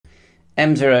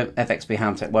M0FXB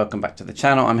Hamtech, welcome back to the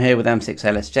channel. I'm here with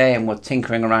M6LSJ and we're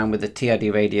tinkering around with the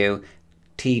TIDRADIO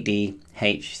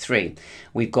H3.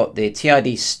 We've got the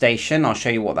TID Station, I'll show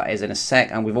you what that is in a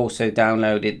sec, and we've also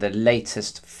downloaded the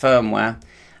latest firmware.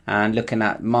 And looking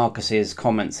at Marcus's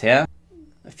comments here,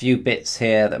 a few bits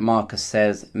here that Marcus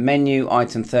says: menu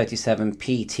item 37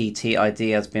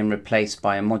 PTTID has been replaced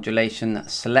by a modulation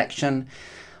selection,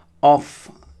 off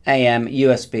AM,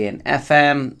 USB and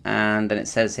FM, and then it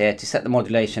says here to set the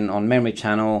modulation on memory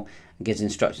channel, and gives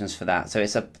instructions for that. So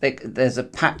there's a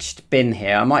patched bin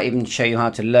here. I might even show you how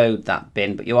to load that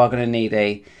bin, but you are going to need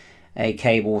a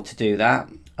cable to do that,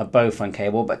 a Bowphone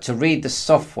cable. But to read the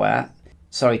software,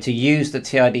 sorry, to use the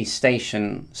TID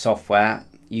Station software,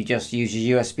 you just use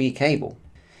your USB cable.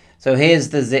 So here's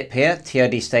the zip here,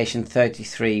 TID Station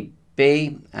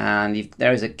 33b, and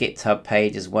there is a GitHub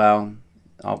page as well.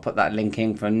 I'll put that link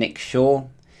in from Nick Shaw,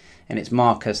 and it's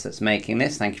Marcus that's making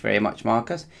this. Thank you very much,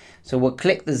 Marcus. So we'll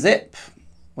click the zip,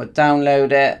 we'll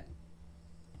download it.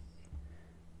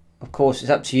 Of course, it's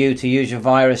up to you to use your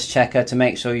virus checker to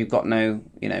make sure you've got no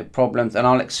problems, and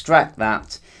I'll extract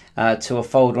that to a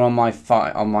folder on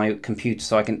my computer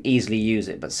so I can easily use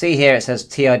it. But see here, it says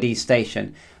TID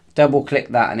Station. Double click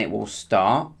that and it will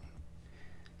start.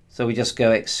 So we just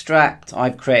go extract.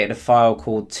 I've created a file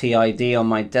called TID on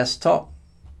my desktop.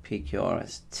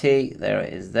 PQRST, there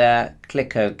it is there.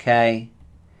 Click OK,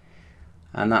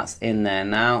 and that's in there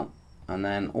now. And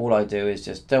then all I do is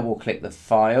just double click the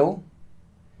file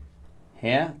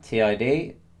here,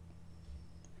 TID,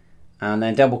 and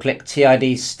then double click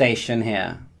TID Station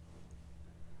here.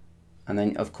 And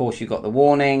then of course you've got the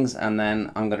warnings, and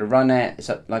then I'm going to run it. It's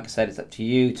up, like I said, it's up to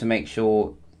you to make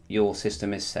sure your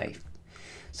system is safe.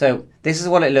 So this is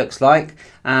what it looks like,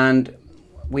 and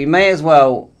we may as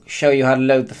well show you how to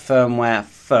load the firmware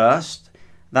first.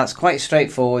 That's quite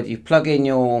straightforward. You plug in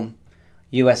your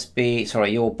your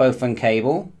Bowphone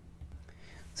cable.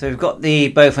 So we've got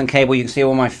the Bowphone cable. You can see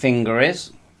where my finger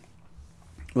is.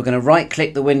 We're going to right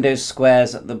click the Windows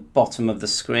squares at the bottom of the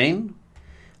screen.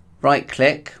 Right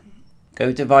click,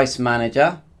 go Device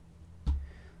Manager,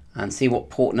 and see what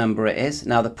port number it is.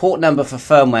 Now the port number for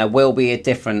firmware will be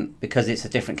different because it's a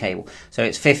different cable. So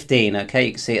it's 15, okay,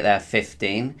 you can see it there,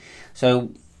 15.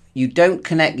 So you don't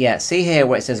connect yet. See here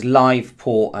where it says live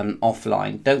port and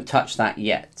offline. Don't touch that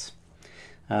yet.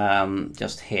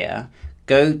 Just here.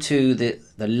 Go to the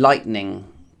lightning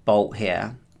bolt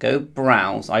here. Go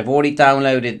browse. I've already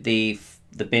downloaded the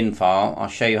bin file. I'll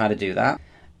show you how to do that.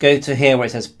 Go to here where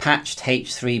it says patched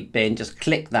H3 bin. Just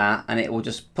click that and it will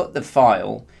just put the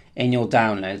file in your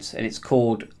downloads, and it's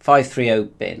called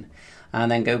 530 bin. And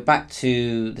then go back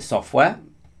to the software.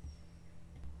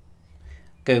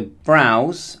 Go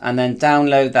browse and then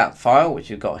download that file which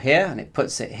you've got here, and it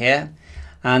puts it here.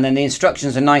 And then the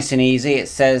instructions are nice and easy. It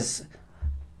says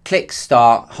click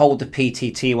start, hold the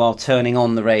PTT while turning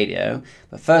on the radio.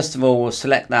 But first of all, we'll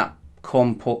select that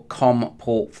COM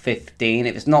port 15.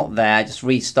 If it's not there, just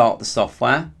restart the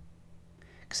software.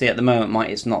 See, at the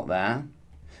moment it's not there.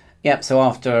 Yep, so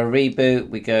after a reboot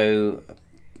we go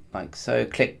like so.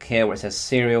 Click here where it says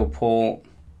serial port.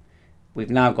 We've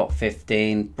now got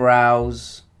 15.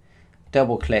 Browse,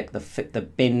 double click the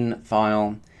bin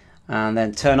file, and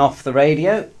then turn off the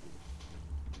radio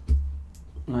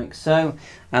like so,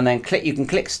 and then you can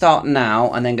click start now,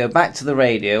 and then go back to the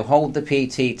radio, hold the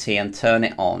PTT and turn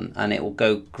it on, and it will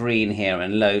go green here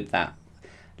and load that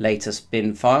latest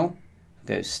bin file.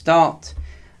 Go start,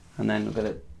 and then we're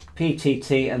going to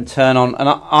PTT and turn on, and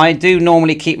I do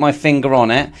normally keep my finger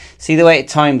on it. See the way it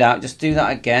timed out? Just do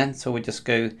that again. So we just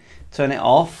go turn it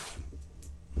off,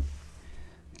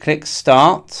 click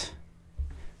start,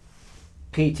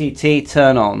 PTT,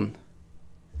 turn on.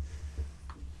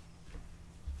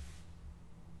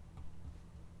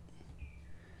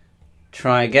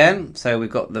 Try again. So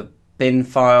we've got the bin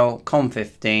file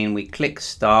COM15, we click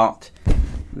start,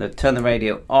 turn the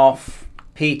radio off,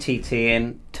 PTT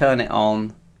in, turn it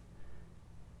on,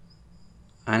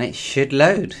 and it should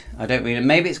load. I don't really,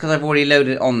 maybe it's because I've already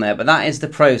loaded it on there, but that is the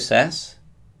process.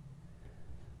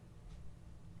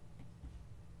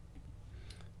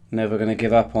 Never going to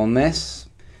give up on this.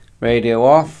 Radio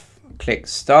off, click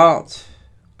start.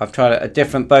 I've tried a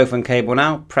different Bowphone cable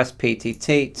now. Press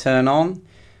PTT, turn on.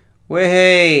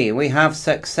 Whee! We have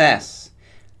success.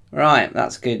 Right,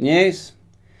 that's good news.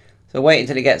 So wait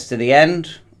until it gets to the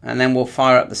end, and then we'll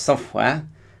fire up the software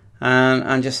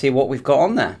and just see what we've got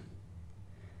on there.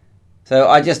 So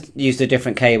I just used a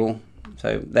different cable.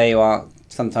 So there you are.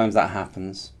 Sometimes that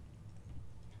happens.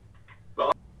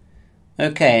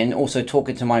 Okay, and also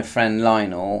talking to my friend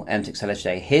Lionel,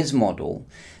 M6LSJ, his model,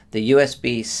 the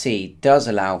USB-C does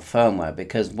allow firmware,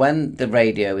 because when the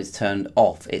radio is turned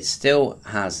off, it still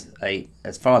has a,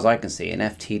 as far as I can see, an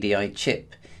FTDI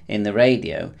chip in the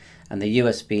radio, and the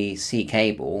USB-C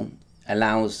cable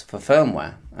allows for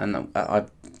firmware. And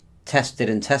I've tested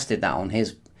that on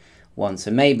his one,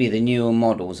 so maybe the newer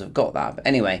models have got that. But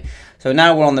anyway, so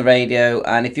now we're on the radio,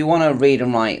 and if you want to read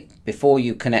and write before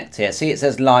you connect here, see it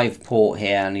says live port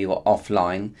here and you've got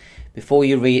offline. Before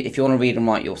you read, if you want to read and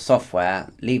write your software,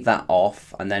 leave that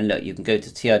off, and then look, you can go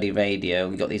to TID radio.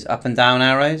 We've got these up and down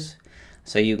arrows,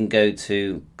 so you can go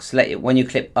to select it when you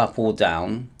click up or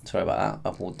down. Sorry about that,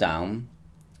 up or down.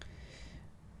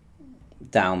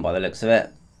 Down by the looks of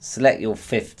it. Select your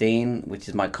 15, which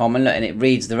is my common, look, and it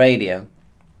reads the radio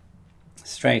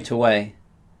straight away.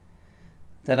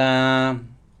 Ta-da!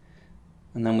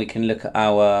 And then we can look at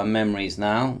our memories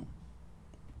now.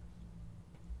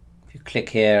 If you click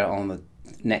here on the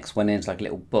next one, it's like a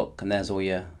little book, and there's all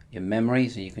your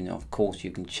memories. And you can, of course,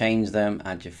 you can change them,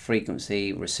 add your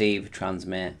frequency, receive,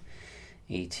 transmit,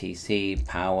 etc,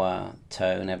 power,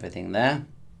 tone, everything there.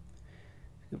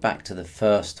 Go back to the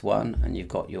first one, and you've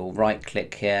got your right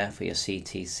click here for your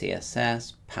CT,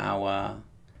 CSS, power,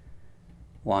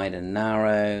 wide and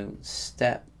narrow,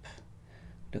 step,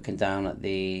 looking down at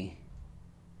the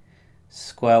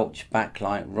squelch,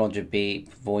 backlight, Roger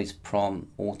beep, voice prompt,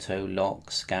 auto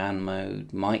lock, scan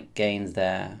mode, mic gains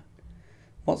there.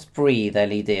 What's breathe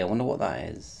LED? I wonder what that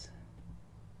is.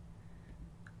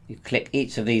 You click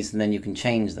each of these and then you can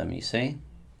change them, you see.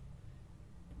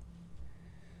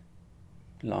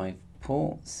 Live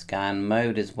port, scan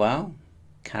mode as well,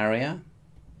 carrier.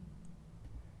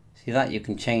 See that? You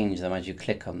can change them as you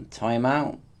click on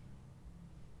timeout.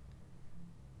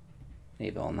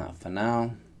 Leave it on that for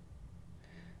now.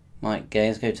 Mic gain,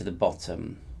 let's go to the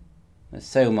bottom. There's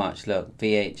so much, look,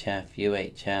 VHF,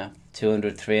 UHF,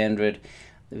 200, 300,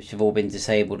 which have all been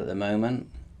disabled at the moment.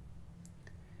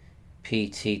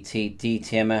 PTT,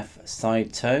 DTMF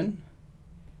side tone.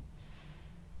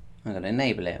 I'm going to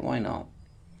enable it, why not?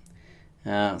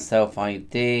 Self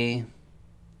ID,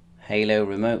 Halo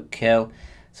remote kill.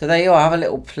 So there you are, have a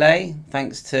little play,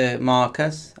 thanks to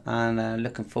Marcus, and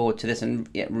looking forward to this. And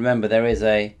yeah, remember, there is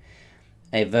a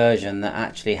version that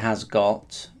actually has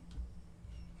got,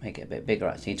 make it a bit bigger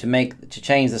actually, to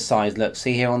change the size. Look,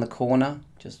 see here on the corner,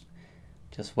 just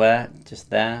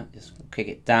there, just click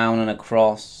it down and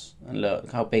across, and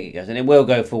look how big it goes, and it will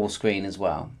go full screen as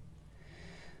well.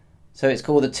 So it's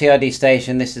called the TID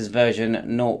Station. This is version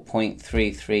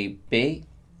 0.33b.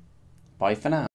 Bye for now.